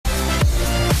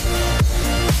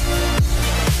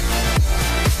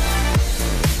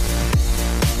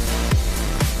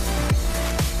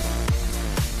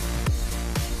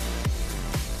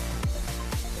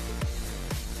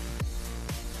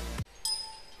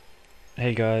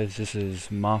Hey guys, this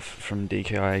is Muff from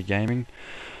DKI Gaming.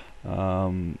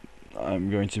 I'm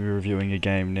going to be reviewing a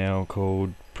game now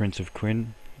called Prince of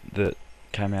Quinn that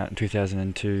came out in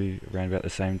 2002, around about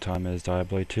the same time as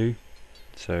Diablo 2,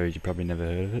 so you probably never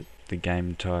heard of it. The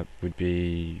game type would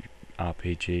be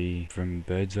RPG from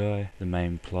Bird's Eye. The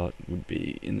main plot would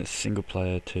be in the single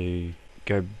player to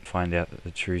go find out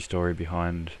the true story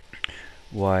behind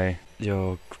why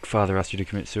your father asked you to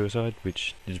commit suicide,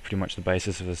 which is pretty much the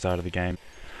basis of the start of the game.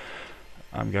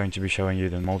 I'm going to be showing you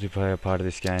the multiplayer part of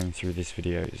this game through this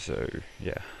video, so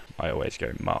yeah, I always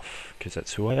go Muff, because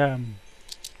that's who I am.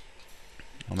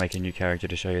 I'll make a new character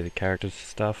to show you the character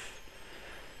stuff.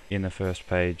 In the first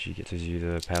page you get to view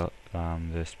the palette,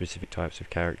 the specific types of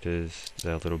characters,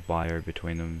 the little bio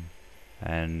between them,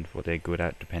 and what they're good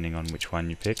at depending on which one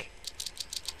you pick.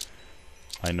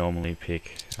 I normally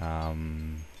pick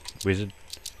Wizard,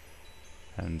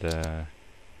 and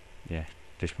yeah,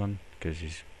 this one, because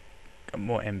he's got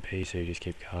more MP, so you just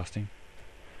keep casting.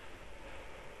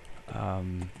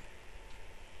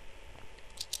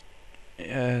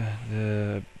 Yeah,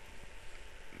 the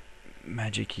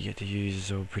magic you get to use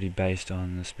is all pretty based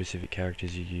on the specific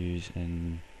characters you use,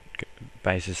 and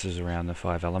basis is around the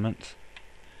 5 elements.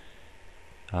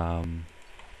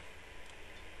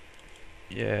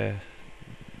 Yeah,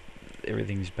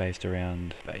 everything's based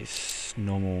around base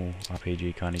normal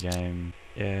RPG kind of game.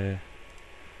 Yeah,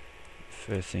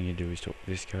 first thing you do is talk to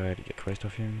this guy to get quest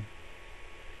off him.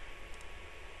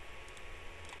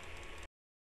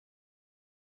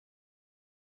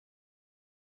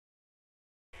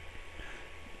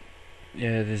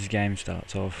 Yeah, this game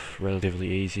starts off relatively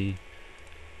easy.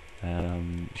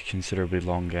 Considerably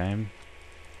long game.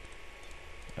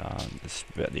 That's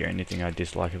about the only thing I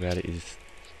dislike about it is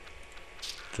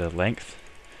the length.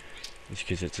 It's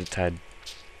because it's a tad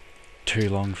too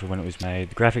long for when it was made.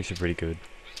 The graphics are pretty good,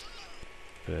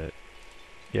 but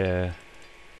yeah,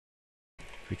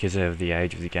 because of the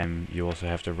age of the game, you also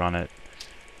have to run it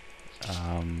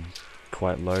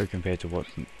quite low compared to what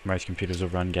most computers will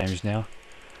run games now.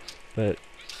 But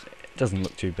it doesn't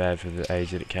look too bad for the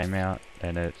age that it came out,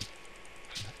 and it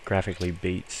graphically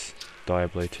beats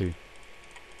Diablo 2,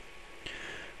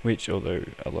 which, although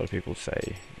a lot of people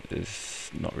say there's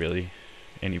not really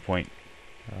any point,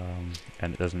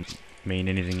 and it doesn't mean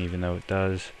anything even though it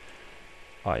does,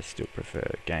 I still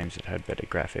prefer games that had better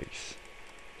graphics.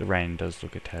 The rain does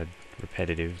look a tad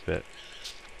repetitive, but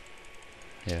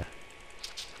yeah.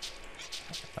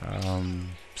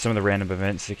 Some of the random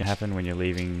events that can happen when you're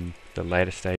leaving the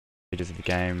later stages of the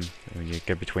game, when you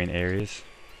go between areas,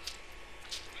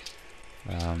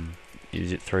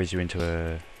 it throws you into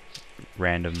a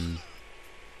random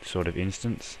sort of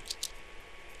instance.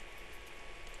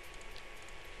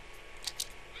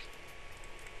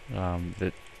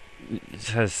 That it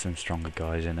has some stronger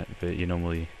guys in it, but you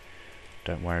normally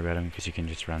don't worry about them because you can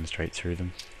just run straight through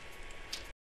them.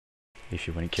 If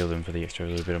you want to kill them for the extra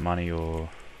little bit of money or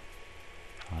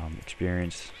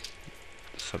experience,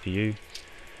 it's up to you.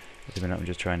 At the minute I'm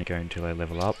just trying to go until I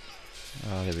level up.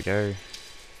 There we go.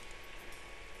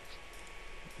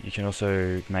 You can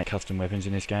also make custom weapons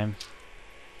in this game,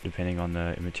 depending on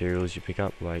the materials you pick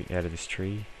up, like out of this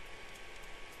tree.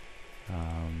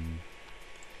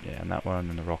 Yeah, and that one,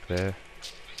 and the rock there.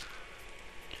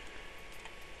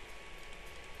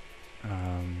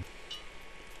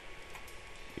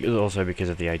 Also, because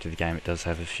of the age of the game, it does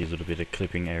have a few little bit of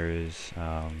clipping errors.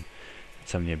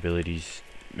 Some of the abilities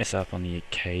mess up on the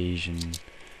occasion,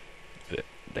 but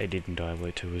they did in Diablo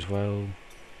 2 as well.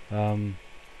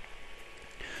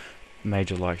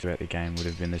 Major likes about the game would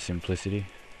have been the simplicity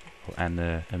and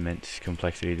the immense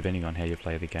complexity, depending on how you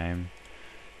play the game,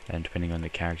 and depending on the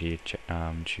character you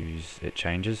choose, it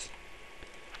changes.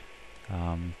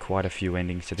 Quite a few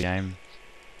endings to the game.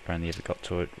 I only ever got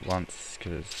to it once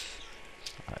because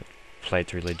I played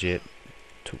through legit,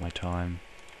 took my time.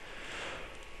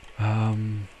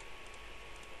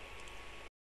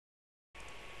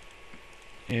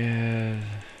 Yeah,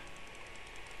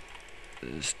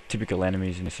 typical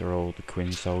enemies in this are all the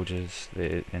Quinn soldiers.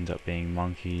 It ends up being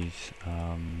monkeys,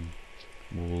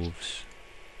 wolves,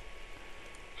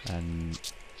 and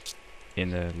in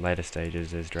the later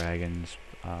stages there's dragons.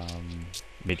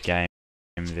 Mid-game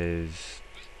there's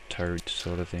toad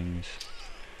sort of things.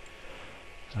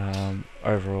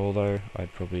 Overall though,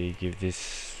 I'd probably give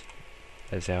this,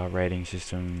 as our rating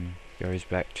system goes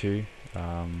back to,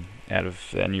 out of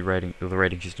the new rating, the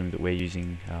rating system that we're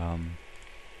using,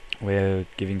 we're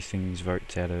giving things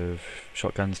votes out of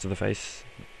shotguns to the face,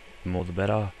 the more the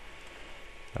better.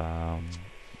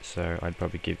 So I'd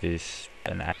probably give this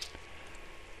an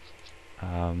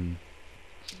 8.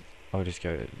 I'll just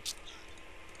go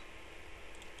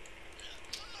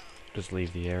just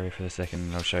leave the area for a second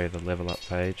and I'll show you the level up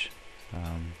page.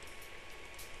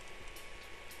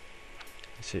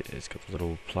 See, it's got the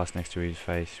little plus next to his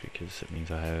face because it means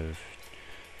I have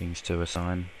things to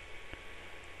assign.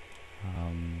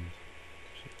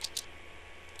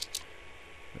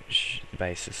 Which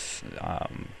basis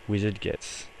wizard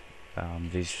gets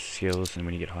these skills, and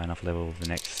when you get high enough level the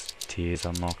next tiers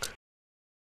unlock.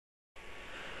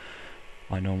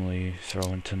 I normally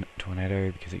throw in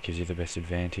tornado because it gives you the best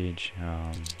advantage.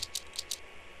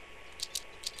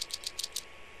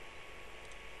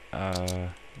 Yeah,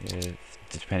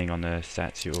 depending on the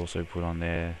stats you also put on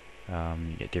there,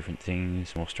 you get different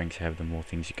things. More strengths you have, the more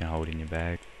things you can hold in your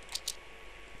bag.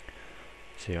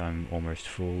 See, I'm almost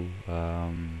full.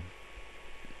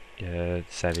 Yeah,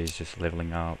 savvy is just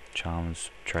leveling up. Charms,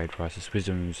 trade prices,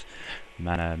 wisdoms,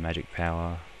 mana, magic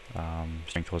power.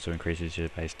 Strength also increases your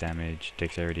base damage.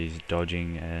 Dexterity is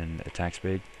dodging and attack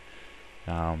speed.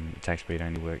 Attack speed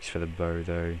only works for the bow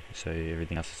though, so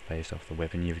everything else is based off the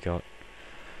weapon you've got.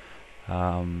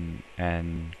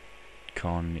 And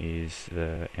con is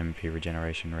the MP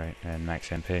regeneration rate and max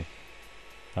MP.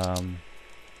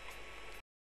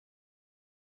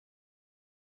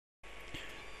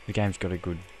 The game's got a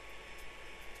good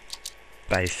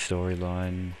base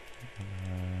storyline,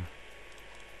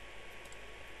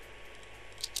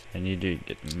 and you do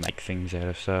get to make things out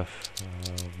of stuff.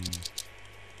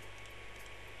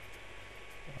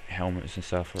 Helmets and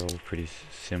stuff are all pretty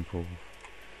simple.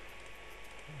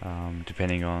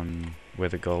 Depending on where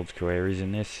the gold square is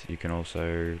in this, you can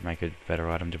also make a better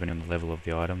item depending on the level of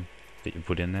the item that you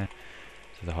put in there.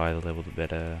 So the higher the level, the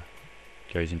better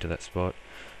goes into that spot.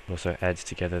 It also adds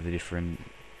together the different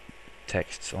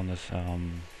texts on this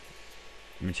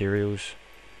materials.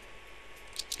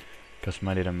 Custom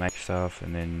item make stuff,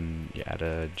 and then you add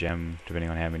a gem depending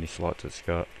on how many slots it's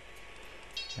got,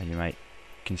 and you make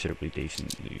considerably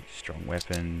decently strong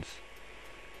weapons.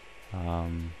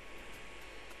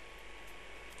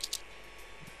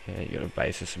 Yeah, you got a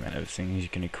basis amount of things you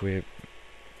can equip.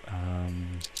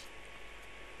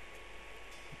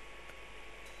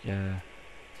 Yeah.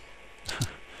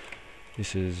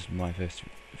 This is my first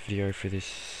video for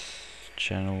this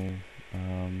channel.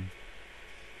 The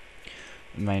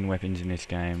main weapons in this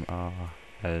game are,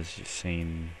 as you've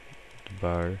seen, the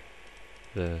bow,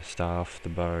 the staff, the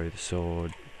bow, the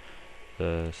sword,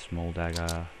 the small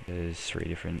dagger. There's 3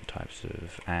 different types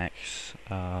of axe.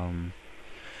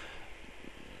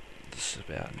 There's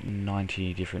about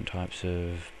 90 different types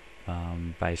of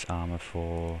base armor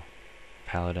for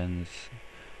paladins.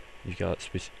 You've got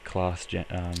class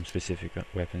specific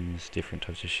weapons, different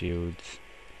types of shields,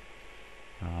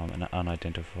 an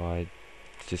unidentified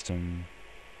system.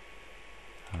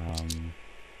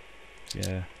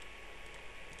 Yeah.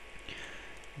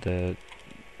 The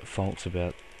faults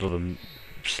about, or the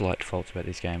slight faults about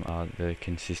this game are the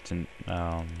consistent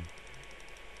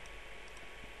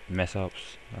mess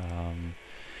ups,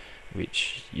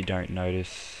 which you don't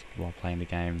notice while playing the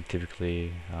game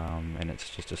typically, and it's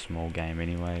just a small game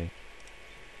anyway.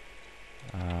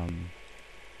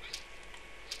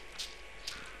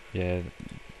 Yeah,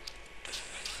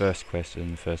 first quest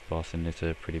and first boss, and it's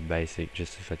a pretty basic,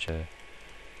 just to such a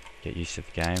get used to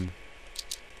the game.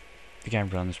 The game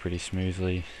runs pretty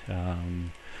smoothly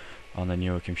on the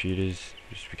newer computers,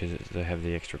 just because they have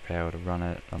the extra power to run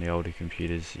it. On the older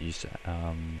computers, it used to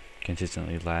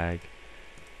consistently lag.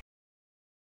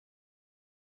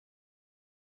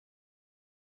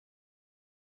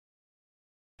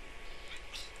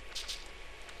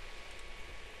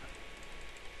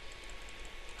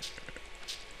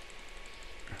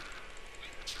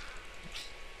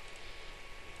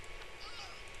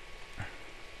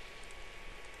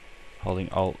 Holding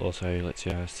Alt also lets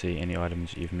you see any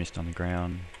items you've missed on the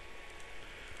ground.